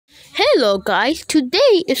Hello guys,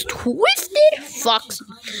 today is Twisted Foxy.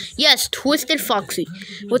 Yes, Twisted Foxy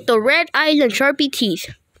with the red eyes and sharpie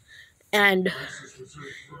teeth. And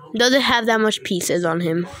doesn't have that much pieces on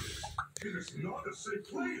him.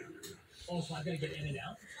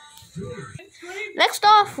 Next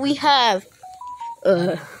off we have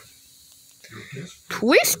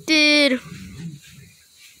Twisted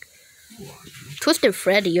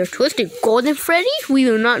Freddy or Twisted Golden Freddy. We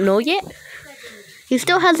do not know yet. He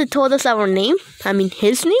still hasn't told us our name. I mean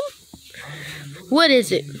his name. What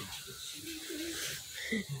is it?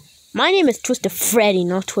 My name is Twisted Freddy,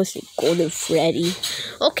 not Twisted Golden Freddy.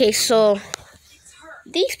 Okay, so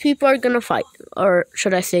these people are gonna fight, or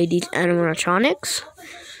should I say these animatronics?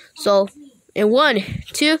 So in 1,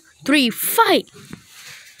 2, 3, fight! Woo!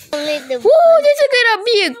 This is gonna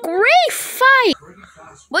be a great fight.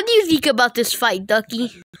 What do you think about this fight,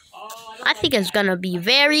 Ducky? I think it's gonna be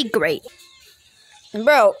very great.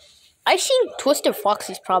 Bro, I think Twisted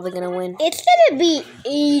Foxy's probably gonna win. It's gonna be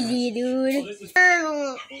easy, dude.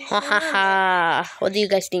 Ha ha ha. What do you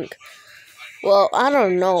guys think? Well, I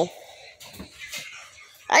don't know.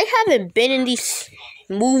 I haven't been in these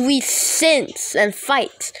movies since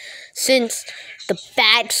since the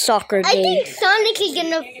bad soccer I game. think Sonic is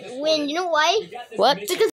gonna win. You know why? What?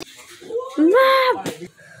 Because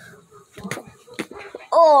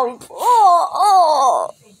Oh.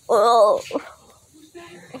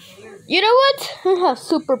 You know what? I have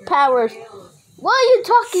superpowers. What are you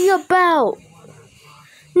talking about?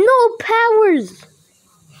 No powers.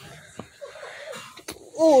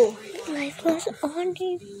 oh, life goes on.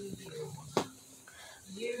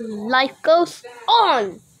 Life goes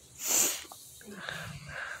on.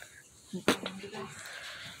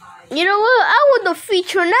 You know what? I want the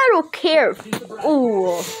feature and I don't care.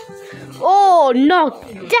 Oh,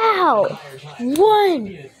 knocked out.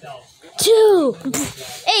 1, 2.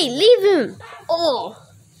 Hey, leave him. Oh,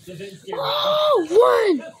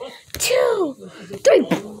 1, 2, 3.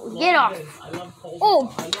 Get off.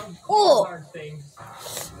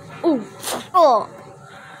 Oh.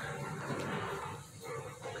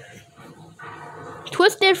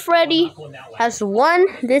 Twisted Freddy has won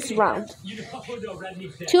this round.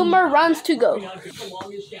 2 more rounds to go.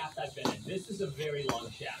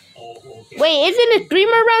 Wait, isn't it 3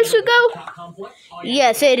 more rounds to go?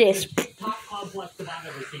 Yes, it is.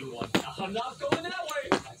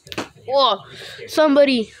 Oh,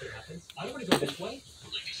 somebody.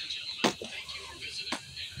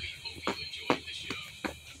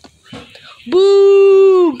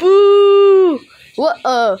 Boo! Boo! What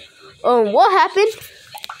happened?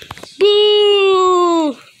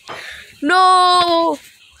 Boo! No!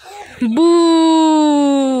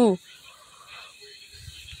 Boo!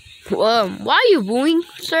 Why are you booing,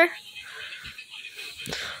 sir?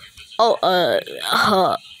 Oh,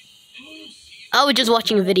 I was just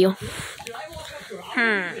watching a video.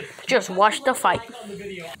 Just watch the fight.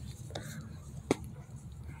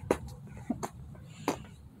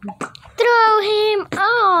 Throw him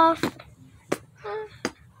off.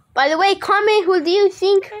 By the way, comment who do you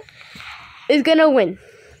think is gonna win.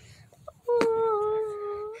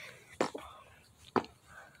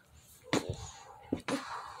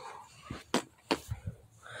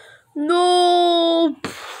 No!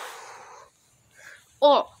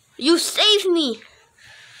 Oh, you saved me!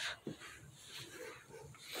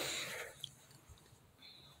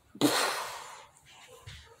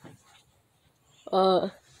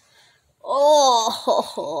 Oh.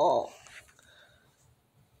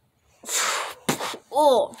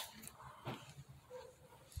 Oh.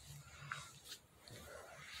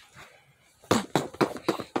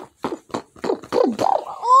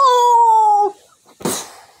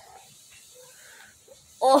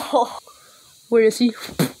 Where is he?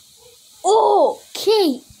 Oh,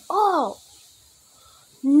 okay. Oh.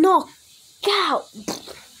 Knocked out.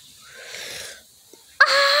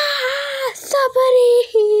 Somebody.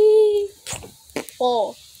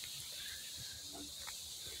 Oh.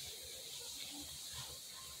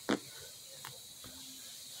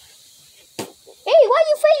 Hey, why are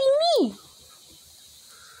you fighting me?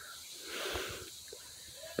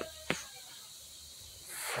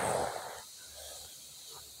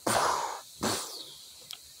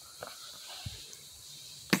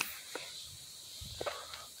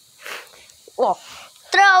 Oh.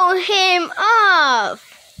 Throw him off.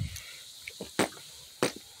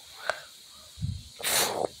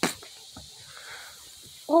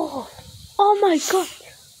 Oh my God.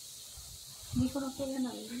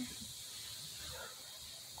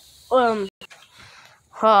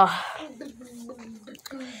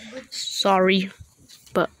 Sorry,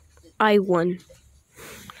 but I won.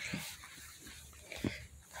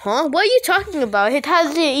 Huh? What are you talking about? It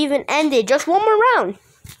hasn't even ended. Just one more round.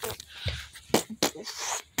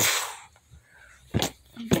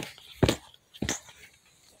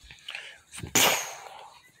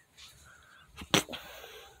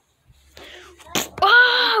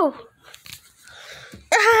 Wow!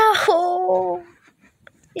 Ow!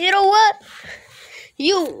 You know what?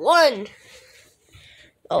 You won.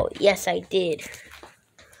 Oh, yes, I did.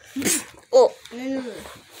 Oh.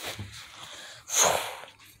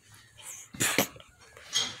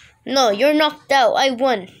 No, you're knocked out. I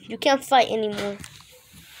won. You can't fight anymore.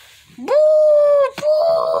 Boo!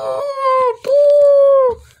 Boo!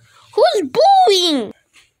 Boo! Who's booing?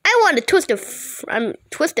 I want the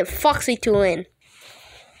Twisted Foxy to win.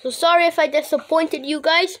 So sorry if I disappointed you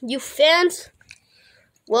guys, you fans.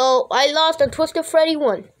 Well, I lost and Twisted Freddy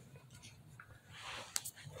won.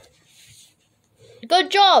 Good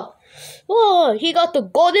job. Oh, he got the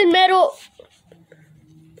golden medal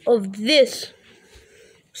of this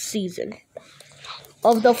season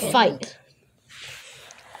of the fight.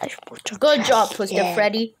 Good job, Twisted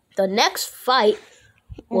Freddy. The next fight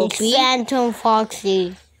will be Phantom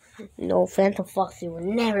Foxy. No, Phantom Foxy will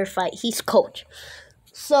never fight. He's coach.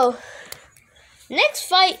 So, next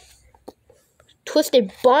fight,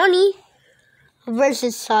 Twisted Bonnie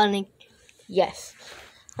Versus Sonic. Yes.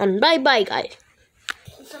 And bye-bye, guys.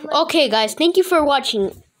 Okay, guys, thank you for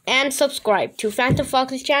watching. And subscribe to Phantom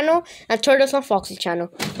Foxy's channel and Turtles on Foxy's channel.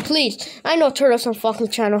 Please, I know Turtles on Foxy's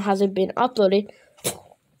channel hasn't been uploaded,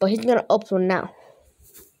 but he's going to upload now.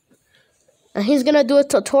 And he's going to do a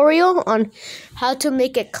tutorial on how to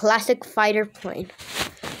make a classic fighter plane.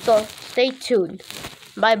 So, stay tuned.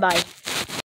 Bye-bye.